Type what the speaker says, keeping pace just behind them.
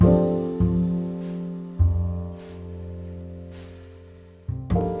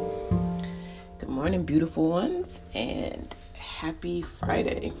morning, beautiful ones, and happy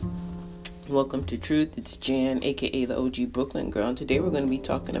Friday. Welcome to Truth. It's Jan, aka the OG Brooklyn girl, and today we're going to be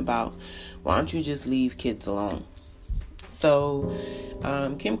talking about why don't you just leave kids alone. So,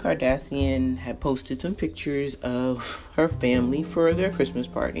 Kim Kardashian had posted some pictures of her family for their Christmas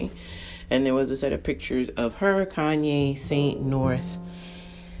party, and there was a set of pictures of her, Kanye, Saint, North,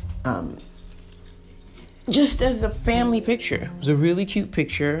 just as a family picture. It was a really cute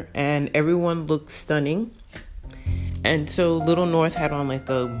picture, and everyone looked stunning. And so little North had on like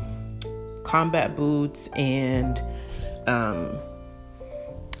a combat boots and a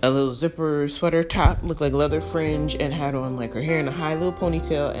little zipper sweater top, looked like leather fringe, and had on like her hair in a high little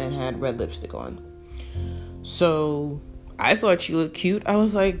ponytail and had red lipstick on. So I thought she looked cute. I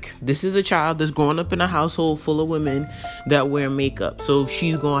was like, this is a child that's growing up in a household full of women that wear makeup, so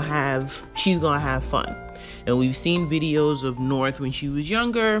she's gonna have fun. And we've seen videos of North when she was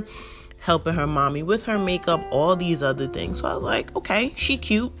younger, helping her mommy with her makeup, all these other things. So I was like, okay, she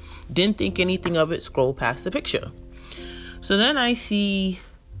cute. Didn't think anything of it, scroll past the picture. So then I see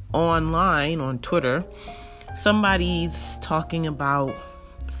online on Twitter, somebody's talking about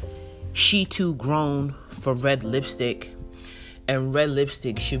she too grown for red lipstick, and red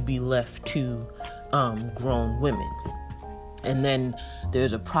lipstick should be left to grown women. And then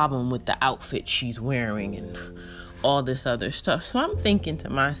there's a problem with the outfit she's wearing and all this other stuff. So I'm thinking to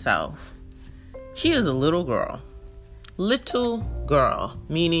myself, she is a little girl. Little girl,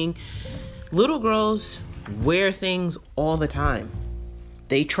 meaning little girls wear things all the time.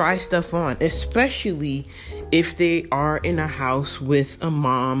 They try stuff on, especially if they are in a house with a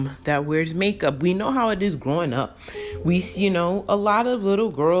mom that wears makeup. We know how it is growing up. We, a lot of little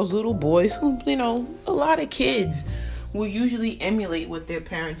girls, little boys who, a lot of kids will usually emulate what their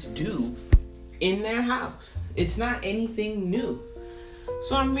parents do in their house. It's not anything new.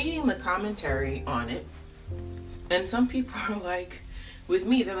 So I'm reading the commentary on it, and some people are like, with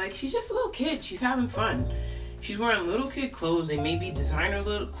me, they're like, she's just a little kid. She's having fun. She's wearing little kid clothes. They may be designer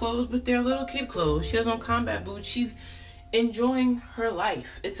little clothes, but they're little kid clothes. She has on combat boots. She's enjoying her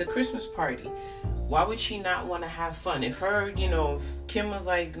life. It's a Christmas party. Why would she not want to have fun? If if Kim was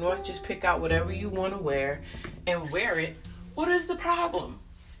like, North, just pick out whatever you want to wear and wear it, what is the problem?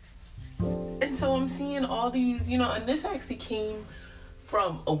 And so I'm seeing all these, and this actually came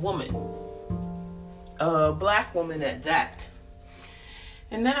from a woman, a black woman at that.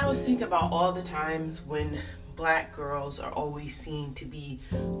 And then I was thinking about all the times when black girls are always seen to be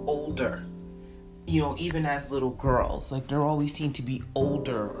older, even as little girls. Like, they're always seen to be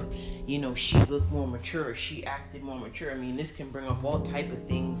older. She looked more mature. She acted more mature. I mean, this can bring up all type of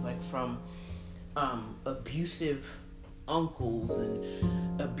things, like from abusive uncles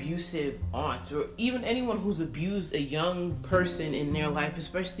and abusive aunts, or even anyone who's abused a young person in their life,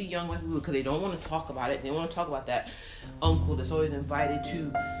 especially young white people, because they don't want to talk about it. They want to talk about that uncle that's always invited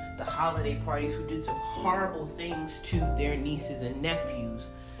to the holiday parties who did some horrible things to their nieces and nephews.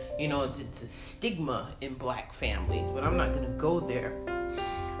 It's a stigma in black families, but I'm not going to go there.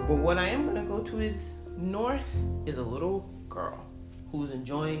 But what I am going to go to is North is a little girl who's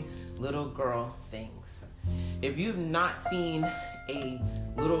enjoying little girl things. If you've not seen a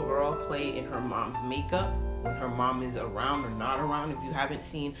little girl play in her mom's makeup when her mom is around or not around, if you haven't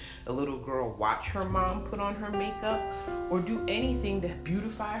seen a little girl watch her mom put on her makeup or do anything to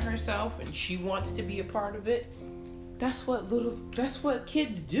beautify herself and she wants to be a part of it, that's what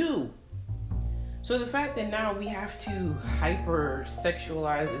kids do. So the fact that now we have to hyper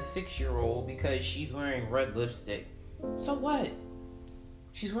sexualize a 6-year-old because she's wearing red lipstick. So what?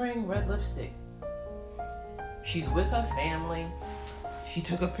 She's wearing red lipstick. She's with her family. She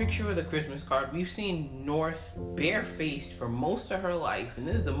took a picture with a Christmas card. We've seen North barefaced for most of her life, and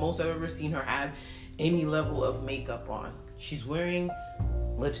this is the most I've ever seen her have any level of makeup on. She's wearing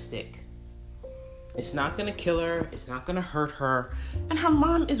lipstick. It's not going to kill her. It's not going to hurt her. And her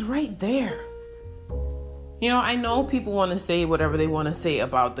mom is right there. I know people want to say whatever they want to say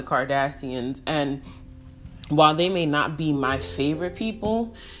about the Kardashians, and while they may not be my favorite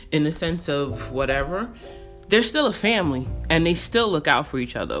people in the sense of whatever, they're still a family and they still look out for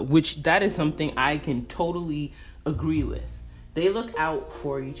each other, which that is something I can totally agree with. They look out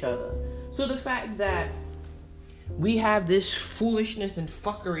for each other. So the fact that we have this foolishness and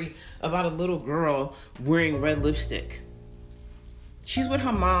fuckery about a little girl wearing red lipstick. She's with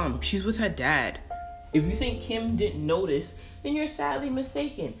her mom. She's with her dad. If you think Kim didn't notice, then you're sadly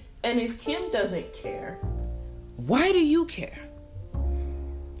mistaken. And if Kim doesn't care, why do you care?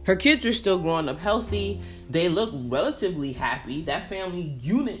 Her kids are still growing up healthy. They look relatively happy. That family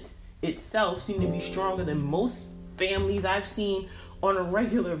unit itself seemed to be stronger than most families I've seen on a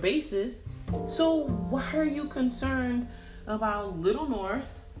regular basis. So why are you concerned about Little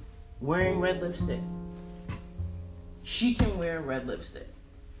North wearing red lipstick? She can wear red lipstick.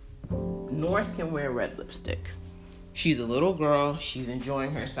 North can wear red lipstick. She's a little girl. She's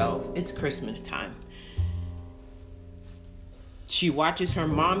enjoying herself. It's Christmas time. She watches her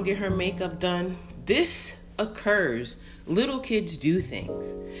mom get her makeup done. This occurs. Little kids do things.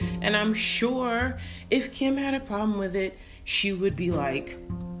 And I'm sure if Kim had a problem with it, she would be like,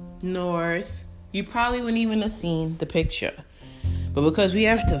 North, you probably wouldn't even have seen the picture. But because we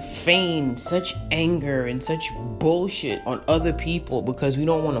have to feign such anger and such bullshit on other people because we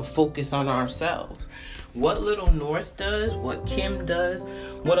don't want to focus on ourselves. What Little North does, what Kim does,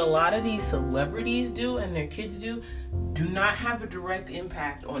 what a lot of these celebrities do and their kids do not have a direct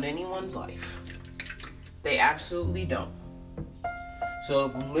impact on anyone's life. They absolutely don't. So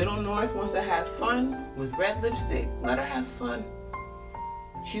if Little North wants to have fun with red lipstick, let her have fun.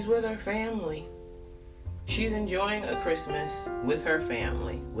 She's with her family. She's enjoying a Christmas with her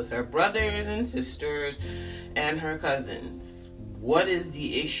family, with her brothers and sisters and her cousins. What is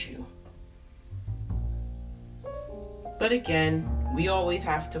the issue? But again, we always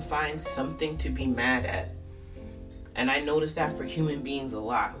have to find something to be mad at. And I notice that for human beings a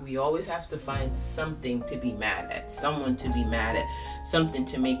lot. We always have to find something to be mad at, someone to be mad at, something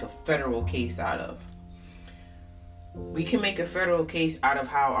to make a federal case out of. We can make a federal case out of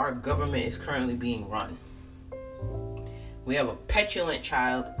how our government is currently being run. We have a petulant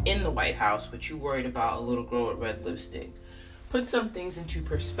child in the White House, but you worried about a little girl with red lipstick. Put some things into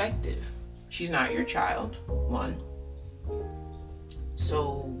perspective. She's not your child, one.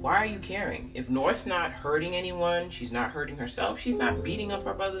 So why are you caring? If North's not hurting anyone, she's not hurting herself, she's not beating up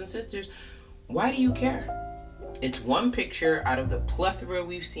her brothers and sisters, why do you care? It's one picture out of the plethora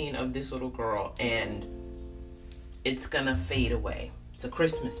we've seen of this little girl, and it's gonna fade away. It's a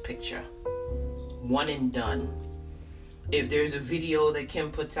Christmas picture. One and done. If there's a video that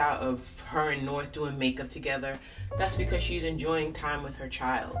Kim puts out of her and North doing makeup together, that's because she's enjoying time with her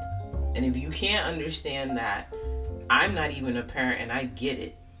child. And if you can't understand that, I'm not even a parent and I get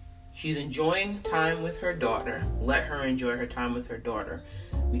it. She's enjoying time with her daughter. Let her enjoy her time with her daughter.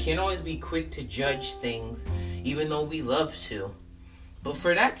 We can't always be quick to judge things, even though we love to. But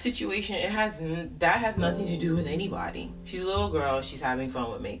for that situation, that has nothing to do with anybody. She's a little girl. She's having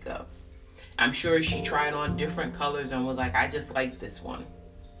fun with makeup. I'm sure she tried on different colors and was like, I just like this one.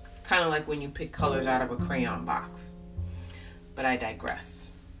 Kind of like when you pick colors out of a crayon box. But I digress.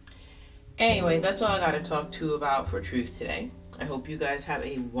 Anyway, that's all I got to talk to about for Truth today. I hope you guys have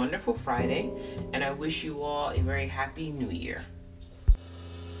a wonderful Friday, and I wish you all a very happy New Year.